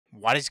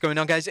What is going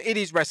on, guys? It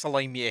is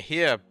Wrestlelamia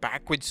here,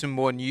 back with some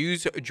more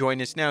news.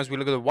 Join us now as we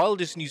look at the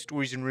wildest news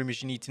stories and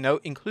rumors you need to know,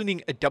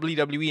 including a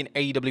WWE and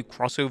AEW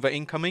crossover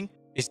incoming.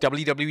 Is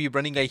WWE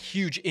running a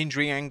huge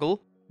injury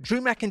angle? Drew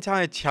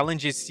McIntyre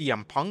challenges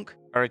CM Punk?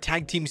 Are a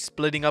tag team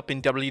splitting up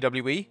in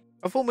WWE?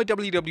 A former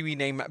WWE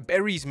name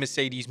Buries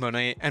Mercedes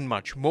Mone, and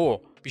much more.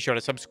 Be sure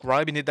to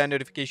subscribe and hit that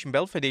notification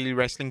bell for daily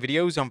wrestling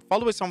videos, and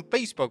follow us on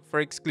Facebook for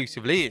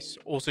exclusive lists.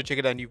 Also check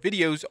out our new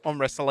videos on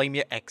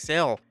Wrestlelamia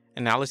XL.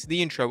 And now let's do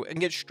the intro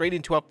and get straight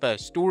into our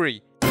first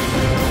story.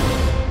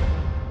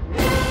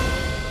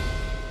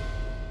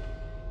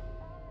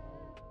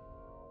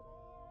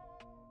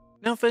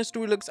 Now, first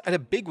story looks at a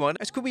big one,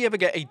 as could we ever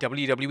get a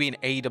WWE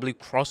and AEW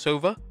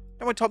crossover?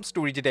 Now, our top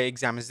story today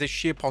examines the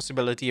sheer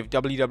possibility of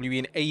WWE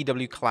and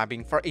AEW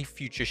collabing for a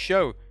future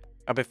show.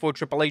 Now, before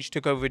Triple H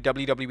took over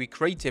WWE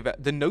Creative,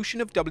 the notion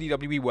of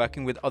WWE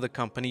working with other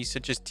companies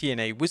such as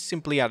TNA was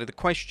simply out of the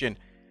question.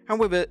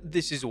 However,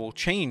 this has all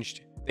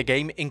changed. The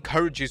game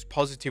encourages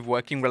positive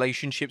working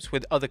relationships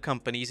with other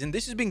companies, and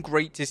this has been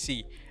great to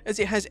see, as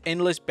it has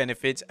endless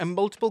benefits and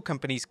multiple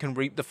companies can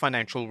reap the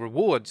financial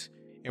rewards.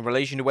 In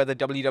relation to whether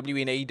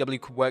WWE and AEW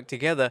could work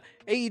together,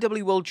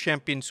 AEW World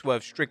Champion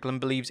Swerve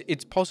Strickland believes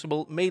it's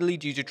possible, mainly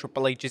due to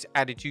Triple H's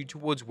attitude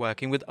towards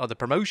working with other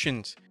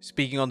promotions.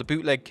 Speaking on the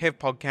Bootleg Kev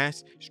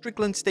podcast,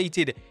 Strickland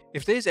stated,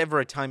 "If there's ever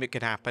a time it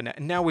could happen,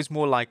 now is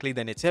more likely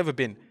than it's ever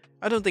been.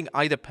 I don't think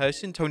either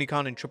person, Tony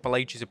Khan and Triple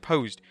H, is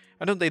opposed.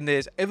 I don't think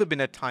there's ever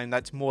been a time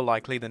that's more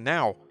likely than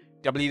now.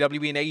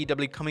 WWE and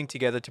AEW coming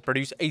together to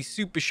produce a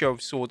super show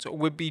of sorts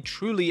would be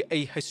truly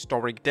a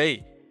historic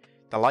day.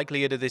 The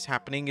likelihood of this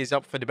happening is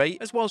up for debate,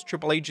 as whilst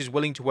Triple H is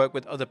willing to work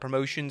with other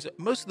promotions,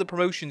 most of the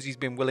promotions he's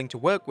been willing to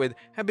work with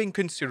have been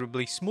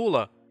considerably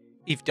smaller.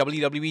 If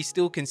WWE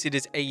still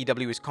considers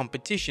AEW as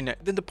competition,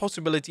 then the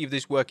possibility of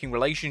this working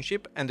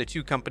relationship and the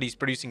two companies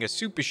producing a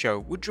super show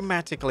would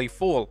dramatically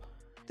fall.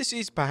 This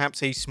is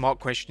perhaps a smart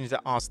question to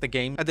ask the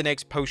game at the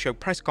next post-show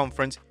press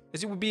conference,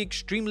 as it would be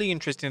extremely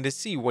interesting to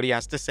see what he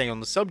has to say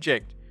on the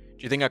subject.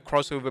 Do you think a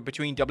crossover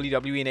between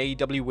WWE and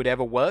AEW would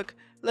ever work?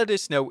 Let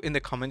us know in the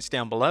comments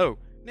down below.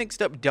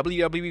 Next up,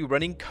 WWE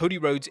running Cody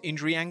Rhodes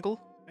injury angle?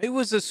 It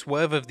was a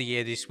swerve of the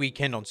year this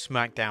weekend on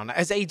SmackDown,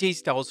 as AJ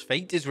Styles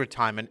faked his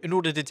retirement in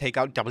order to take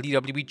out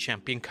WWE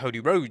Champion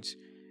Cody Rhodes.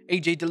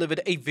 AJ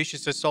delivered a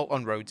vicious assault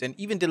on Rhodes and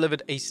even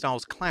delivered a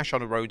Styles clash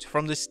on Rhodes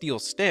from the steel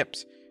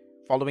steps.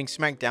 Following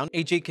SmackDown,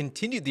 AJ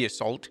continued the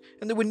assault,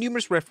 and there were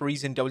numerous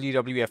referees and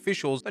WWE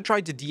officials that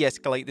tried to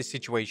de-escalate the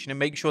situation and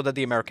make sure that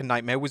the American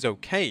Nightmare was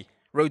okay.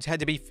 Rhodes had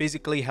to be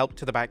physically helped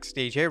to the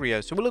backstage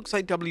area, so it looks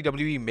like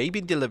WWE may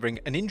be delivering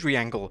an injury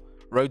angle.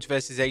 Rhodes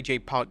vs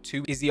AJ Part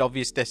 2 is the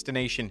obvious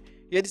destination,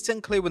 yet it's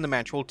unclear when the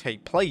match will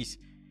take place.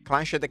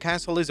 Clash at the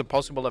Castle is a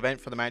possible event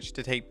for the match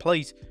to take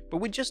place, but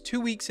with just 2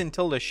 weeks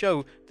until the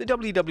show, the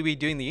WWE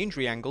doing the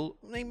injury angle,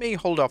 they may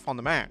hold off on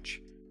the match.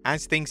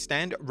 As things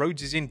stand,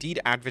 Rhodes is indeed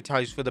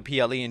advertised for the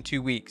PLE in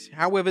 2 weeks,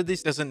 however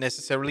this doesn't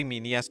necessarily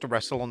mean he has to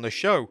wrestle on the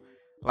show.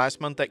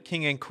 Last month at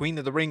King and Queen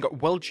of the Ring,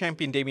 World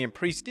Champion Damian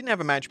Priest didn't have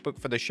a match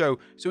booked for the show,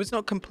 so it's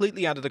not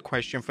completely out of the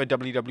question for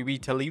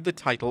WWE to leave the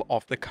title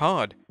off the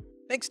card.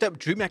 Next up,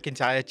 Drew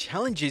McIntyre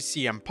challenges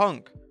CM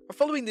Punk.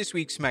 Following this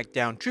week's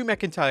SmackDown, Drew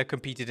McIntyre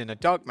competed in a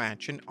dark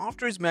match, and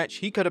after his match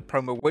he cut a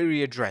promo where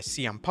he addressed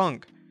CM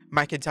Punk.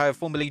 McIntyre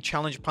formally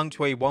challenged Punk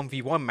to a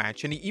 1v1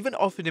 match, and he even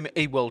offered him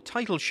a world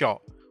title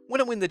shot. "When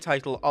I win the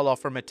title, I'll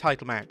offer him a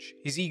title match.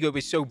 His ego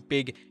is so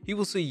big, he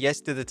will say yes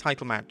to the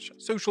title match.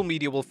 Social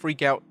media will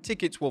freak out,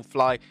 tickets will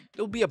fly,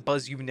 there'll be a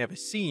buzz you've never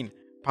seen.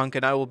 Punk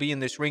and I will be in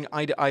this ring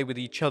eye to eye with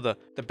each other.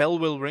 The bell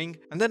will ring,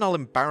 and then I'll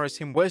embarrass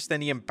him worse than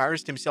he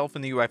embarrassed himself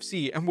in the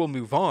UFC, and we'll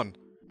move on."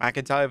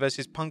 McIntyre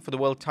vs Punk for the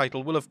world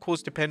title will of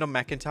course depend on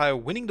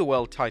McIntyre winning the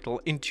world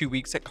title in 2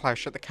 weeks at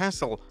Clash at the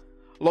Castle.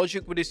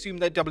 Logic would assume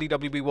that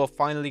WWE will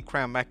finally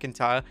crown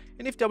McIntyre,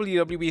 and if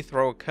WWE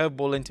throw a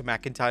curveball into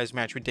McIntyre's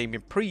match with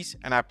Damian Priest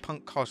and have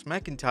Punk cost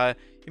McIntyre,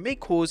 it may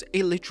cause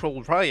a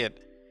literal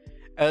riot.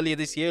 Earlier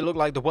this year, it looked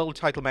like the world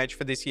title match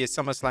for this year's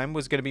SummerSlam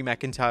was going to be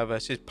McIntyre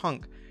vs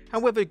Punk.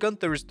 However,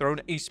 Gunther has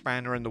thrown a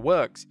spanner in the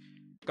works.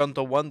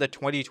 Gunther won the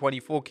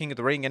 2024 King of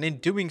the Ring, and in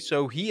doing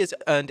so, he has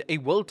earned a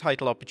world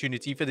title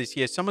opportunity for this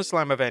year's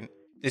SummerSlam event.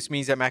 This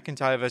means that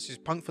McIntyre vs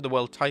Punk for the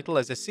world title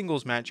as a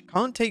singles match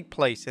can't take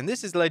place, and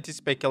this has led to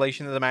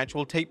speculation that the match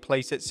will take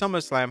place at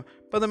SummerSlam,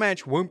 but the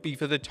match won't be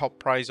for the top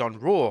prize on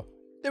Raw.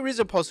 There is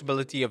a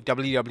possibility of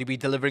WWE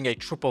delivering a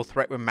triple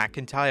threat with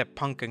McIntyre,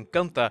 Punk and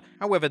Gunther,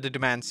 however the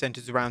demand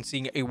centers around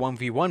seeing a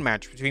 1v1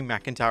 match between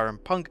McIntyre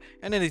and Punk,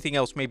 and anything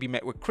else may be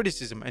met with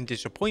criticism and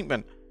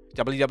disappointment.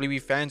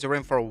 WWE fans are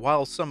in for a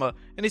wild summer,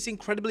 and it's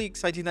incredibly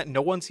exciting that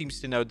no one seems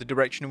to know the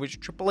direction in which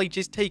Triple H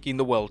is taking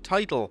the world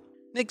title.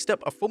 Next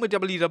up are former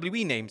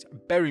WWE names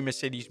Buries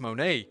Mercedes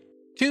Mone.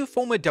 Two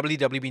former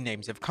WWE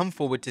names have come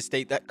forward to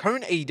state that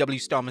current AEW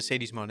star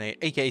Mercedes Mone,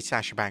 aka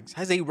Sasha Banks,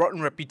 has a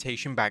rotten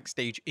reputation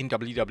backstage in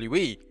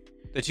WWE.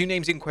 The two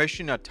names in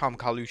question are Tom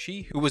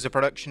Carlucci, who was a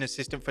production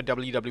assistant for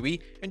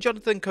WWE, and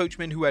Jonathan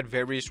Coachman, who had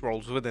various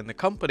roles within the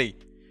company.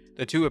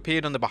 The two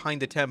appeared on the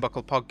Behind the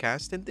Turnbuckle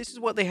podcast, and this is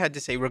what they had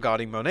to say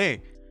regarding Mone.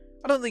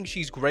 I don't think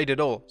she's great at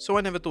all, so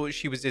I never thought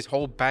she was this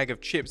whole bag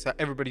of chips that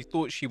everybody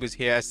thought she was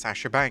here as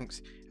Sasha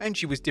Banks, and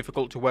she was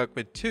difficult to work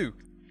with too.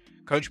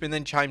 Coachman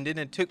then chimed in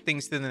and took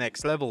things to the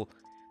next level.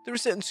 There are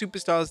certain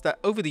superstars that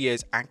over the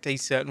years act a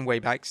certain way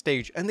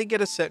backstage, and they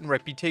get a certain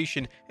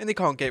reputation, and they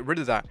can't get rid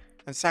of that,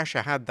 and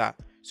Sasha had that.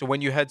 So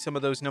when you heard some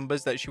of those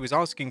numbers that she was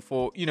asking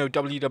for,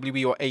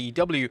 WWE or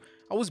AEW,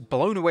 I was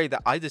blown away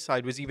that either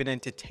side was even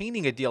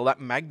entertaining a deal that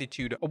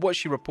magnitude of what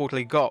she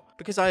reportedly got,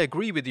 because I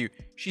agree with you,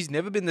 she's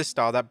never been the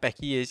star that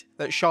Becky is,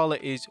 that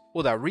Charlotte is,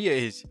 or that Rhea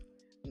is.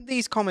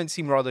 These comments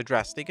seem rather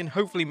drastic, and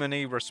hopefully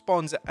Mone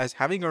responds, as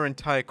having her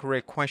entire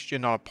career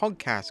questioned on a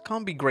podcast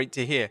can't be great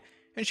to hear,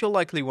 and she'll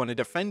likely want to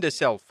defend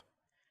herself.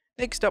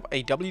 Next up,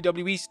 a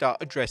WWE star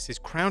addresses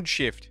crowd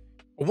shift.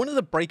 One of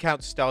the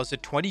breakout stars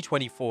of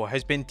 2024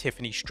 has been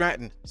Tiffany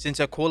Stratton. Since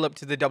her call up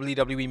to the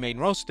WWE main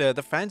roster,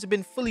 the fans have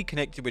been fully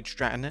connected with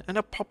Stratton, and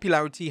her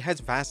popularity has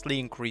vastly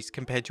increased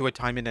compared to her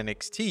time in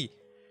NXT.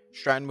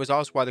 Stratton was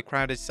asked why the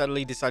crowd had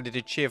suddenly decided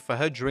to cheer for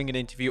her during an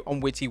interview on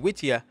Witty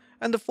Whittier,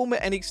 and the former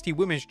NXT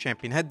Women's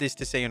Champion had this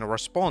to say in a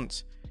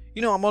response.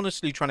 I'm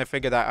honestly trying to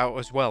figure that out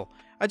as well.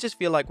 I just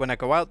feel like when I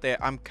go out there,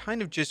 I'm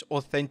kind of just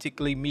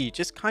authentically me,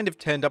 just kind of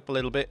turned up a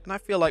little bit, and I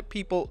feel like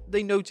people,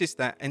 they notice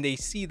that and they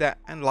see that,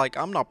 and like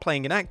I'm not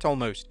playing an act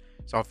almost.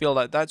 So I feel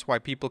like that's why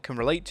people can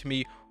relate to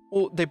me,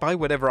 or they buy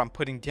whatever I'm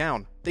putting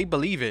down. They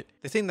believe it.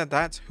 They think that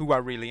that's who I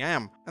really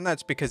am, and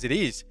that's because it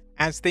is.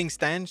 As things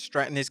stand,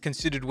 Stratton is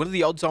considered one of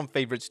the odds-on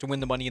favorites to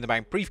win the Money in the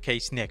Bank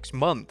briefcase next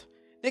month.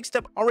 Next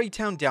up, are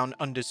A-Town Down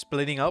Under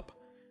splitting up?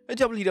 The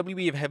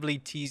WWE have heavily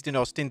teased an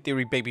Austin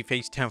Theory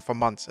babyface turn for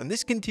months, and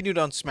this continued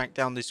on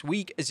SmackDown this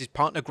week as his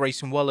partner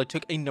Grayson Waller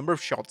took a number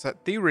of shots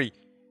at Theory.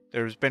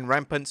 There has been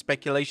rampant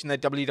speculation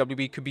that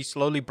WWE could be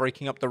slowly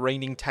breaking up the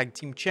reigning tag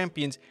team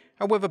champions.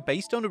 However,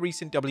 based on a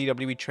recent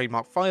WWE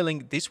trademark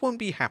filing, this won't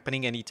be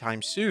happening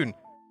anytime soon.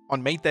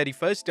 On May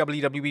 31st,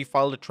 WWE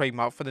filed a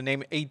trademark for the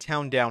name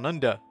A-Town Down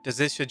Under. Does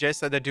this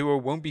suggest that the duo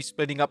won't be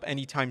splitting up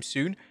anytime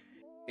soon?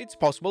 It's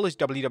possible, as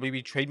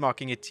WWE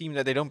trademarking a team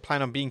that they don't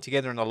plan on being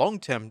together in the long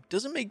term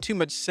doesn't make too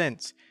much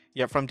sense.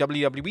 Yet from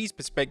WWE's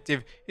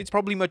perspective, it's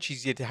probably much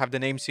easier to have the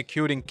name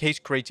secured in case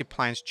creative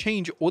plans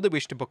change or they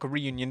wish to book a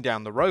reunion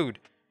down the road.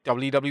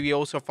 WWE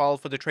also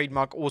filed for the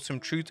trademark Awesome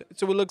Truth,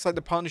 so it looks like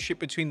the partnership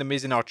between The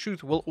Miz and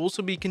R-Truth will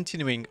also be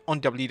continuing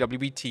on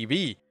WWE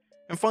TV.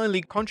 And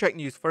finally, contract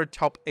news for a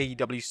top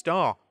AEW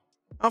star.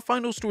 Our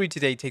final story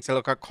today takes a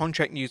look at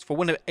contract news for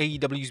one of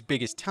AEW's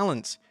biggest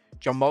talents.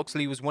 Jon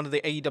Moxley was one of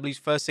the AEW's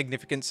first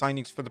significant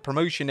signings for the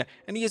promotion,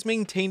 and he has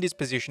maintained his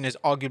position as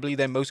arguably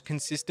their most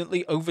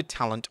consistently over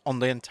talent on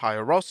the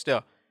entire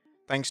roster.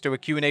 Thanks to a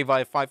Q&A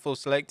via Fightful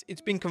Select,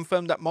 it's been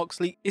confirmed that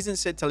Moxley isn't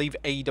set to leave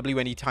AEW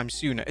anytime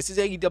soon, as his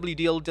AEW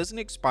deal doesn't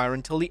expire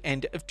until the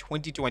end of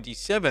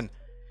 2027.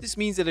 This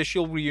means that a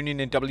Shield reunion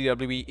in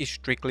WWE is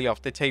strictly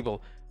off the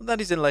table, and that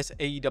is unless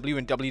AEW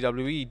and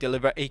WWE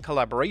deliver a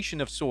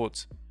collaboration of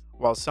sorts.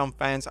 While some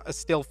fans are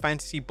still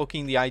fantasy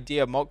booking the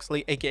idea of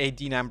Moxley aka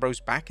Dean Ambrose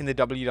back in the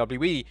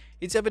WWE,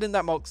 it's evident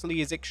that Moxley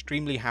is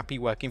extremely happy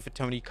working for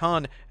Tony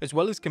Khan, as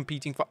well as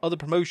competing for other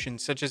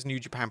promotions such as New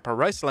Japan Pro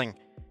Wrestling.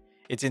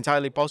 It's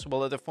entirely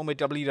possible that the former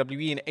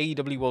WWE and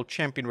AEW World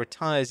Champion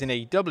retires in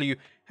AEW,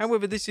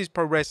 however this is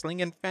pro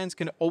wrestling and fans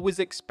can always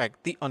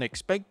expect the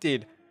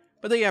unexpected.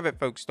 But there you have it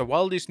folks, the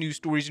wildest news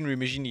stories and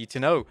rumors you need to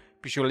know.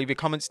 Be sure to leave your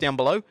comments down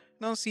below, and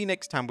I'll see you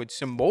next time with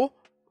some more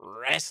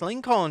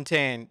wrestling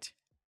content.